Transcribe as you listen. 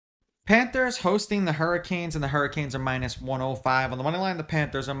Panthers hosting the Hurricanes, and the Hurricanes are minus 105. On the money line, the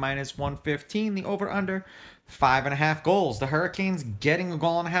Panthers are minus 115. The over-under, 5.5 goals. The Hurricanes getting a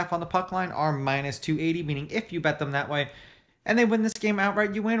goal and a half on the puck line are minus 280, meaning if you bet them that way and they win this game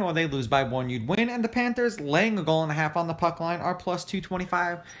outright, you win, or they lose by one, you'd win. And the Panthers laying a goal and a half on the puck line are plus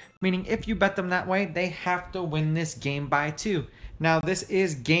 225, meaning if you bet them that way, they have to win this game by 2. Now, this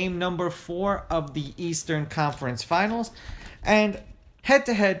is game number 4 of the Eastern Conference Finals, and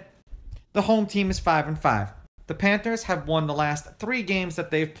head-to-head, the home team is 5-5. The Panthers have won the last 3 games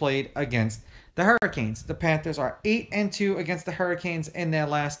that they've played against the Hurricanes. The Panthers are 8-2 against the Hurricanes in their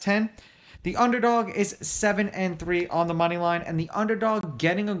last 10. The underdog is 7-3 on the money line, and the underdog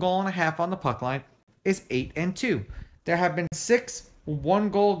getting a goal and a half on the puck line is 8-2. There have been 6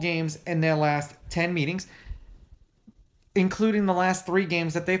 one-goal games in their last 10 meetings, including the last 3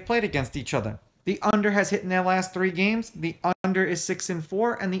 games that they've played against each other. The under has hit in their last 3 games. The under is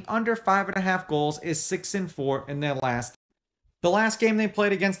 6-4, and the under 5.5 goals is 6-4 in their last. The last game they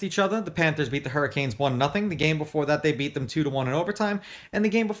played against each other, the Panthers beat the Hurricanes 1-0. The game before that, they beat them 2-1 in overtime. And the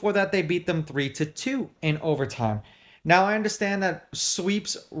game before that, they beat them 3-2 in overtime. Now, I understand that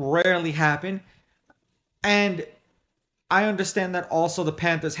sweeps rarely happen. And I understand that also the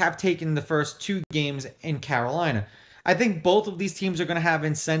Panthers have taken the first 2 games in Carolina. I think both of these teams are going to have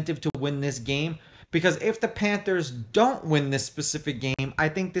incentive to win this game, because if the Panthers don't win this specific game, I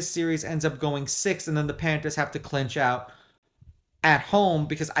think this series ends up going 6, and then the Panthers have to clinch out at home,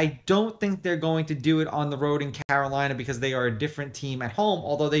 because I don't think they're going to do it on the road in Carolina, because they are a different team at home,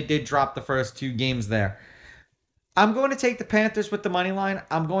 although they did drop the first 2 games there. I'm going to take the Panthers with the money line.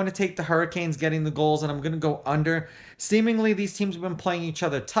 I'm going to take the Hurricanes getting the goals, and I'm going to go under. Seemingly, these teams have been playing each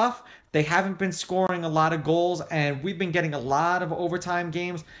other tough. They haven't been scoring a lot of goals, and we've been getting a lot of overtime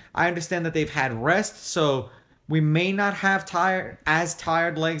games. I understand that they've had rest, so we may not have as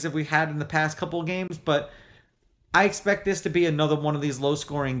tired legs as we had in the past couple of games, but I expect this to be another one of these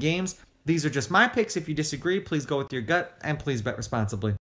low-scoring games. These are just my picks. If you disagree, please go with your gut, and please bet responsibly.